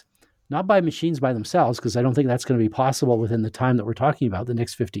intelligence, not by machines by themselves, because I don't think that's going to be possible within the time that we're talking about, the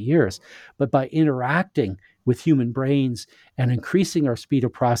next 50 years, but by interacting with human brains and increasing our speed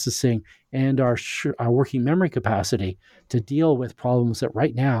of processing and our working memory capacity to deal with problems that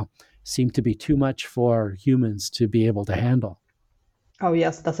right now seem to be too much for humans to be able to handle. Oh,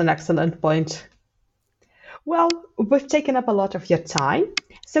 yes, that's an excellent point. Well, we've taken up a lot of your time.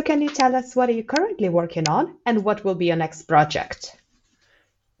 So can you tell us what are you currently working on and what will be your next project?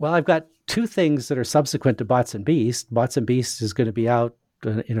 Well, I've got two things that are subsequent to Bots and Beasts. Bots and Beasts is going to be out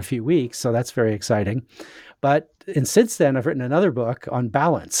in a few weeks, so that's very exciting. Since then, I've written another book on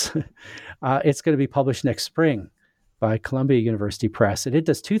balance. It's going to be published next spring. by Columbia University Press. And it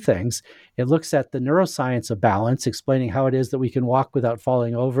does two things. It looks at the neuroscience of balance, explaining how it is that we can walk without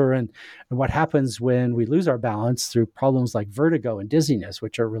falling over and what happens when we lose our balance through problems like vertigo and dizziness,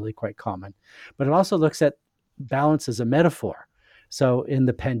 which are really quite common. But it also looks at balance as a metaphor. So in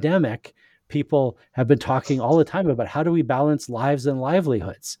the pandemic, people have been talking all the time about how do we balance lives and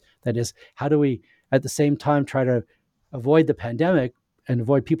livelihoods? That is, how do we at the same time try to avoid the pandemic and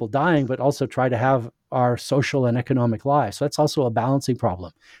avoid people dying, but also try to have our social and economic lives. So that's also a balancing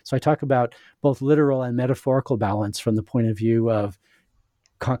problem. So I talk about both literal and metaphorical balance from the point of view of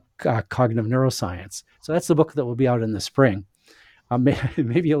cognitive neuroscience. So that's the book that will be out in the spring.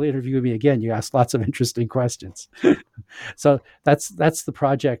 Maybe you'll interview me again. You ask lots of interesting questions. So that's the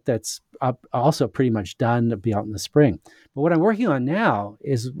project that's also pretty much done to be out in the spring. But what I'm working on now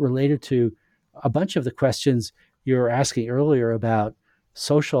is related to a bunch of the questions you were asking earlier about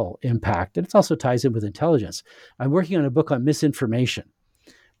social impact, and it also ties in with intelligence. I'm working on a book on misinformation,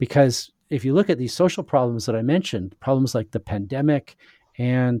 because if you look at these social problems that I mentioned, problems like the pandemic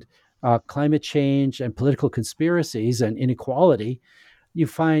and climate change and political conspiracies and inequality, you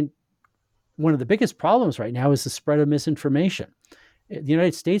find one of the biggest problems right now is the spread of misinformation. The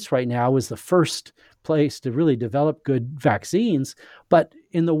United States right now is the first place to really develop good vaccines, but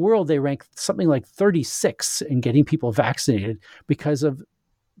in the world, they rank something like 36 in getting people vaccinated because of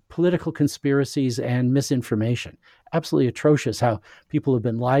political conspiracies and misinformation. Absolutely atrocious how people have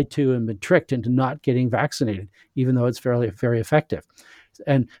been lied to and been tricked into not getting vaccinated, even though it's very effective.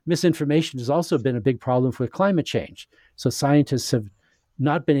 And misinformation has also been a big problem with climate change. So scientists have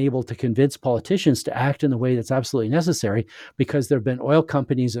not been able to convince politicians to act in the way that's absolutely necessary, because there have been oil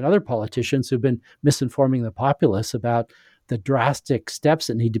companies and other politicians who've been misinforming the populace about the drastic steps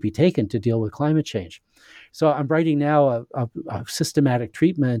that need to be taken to deal with climate change. So I'm writing now a systematic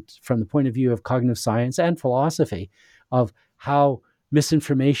treatment from the point of view of cognitive science and philosophy of how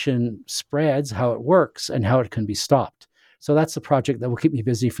misinformation spreads, how it works, and how it can be stopped. So that's the project that will keep me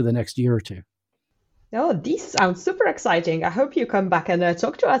busy for the next year or two. Oh, these sound super exciting. I hope you come back and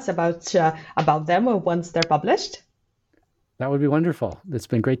talk to us about them once they're published. That would be wonderful. It's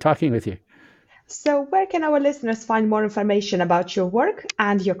been great talking with you. So where can our listeners find more information about your work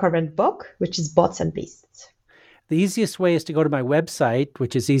and your current book, which is Bots and Beasts? The easiest way is to go to my website,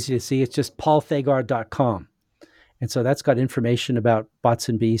 which is easy to see. It's just paulthagard.com. And so that's got information about Bots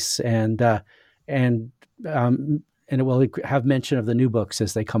and Beasts, and it will have mention of the new books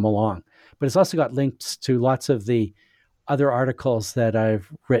as they come along. But it's also got links to lots of the other articles that I've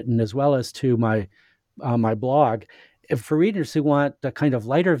written, as well as to my blog. For readers who want a kind of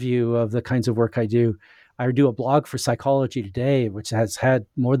lighter view of the kinds of work I do a blog for Psychology Today, which has had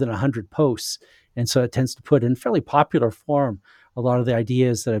more than 100 posts. And so it tends to put in fairly popular form a lot of the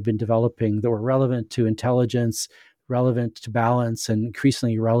ideas that I've been developing that were relevant to intelligence, relevant to balance, and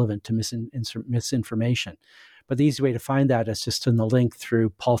increasingly relevant to misinformation. But the easy way to find that is just in the link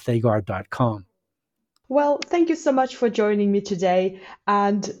through paulthagard.com. Well, thank you so much for joining me today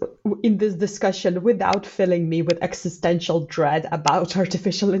and in this discussion without filling me with existential dread about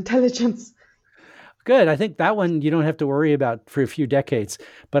artificial intelligence. Good. I think that one you don't have to worry about for a few decades,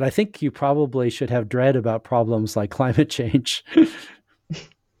 but I think you probably should have dread about problems like climate change.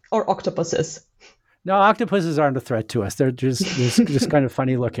 Or octopuses. No, octopuses aren't a threat to us. They're just kind of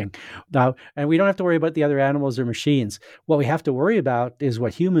funny looking. Now, and we don't have to worry about the other animals or machines. What we have to worry about is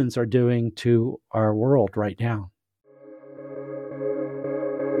what humans are doing to our world right now.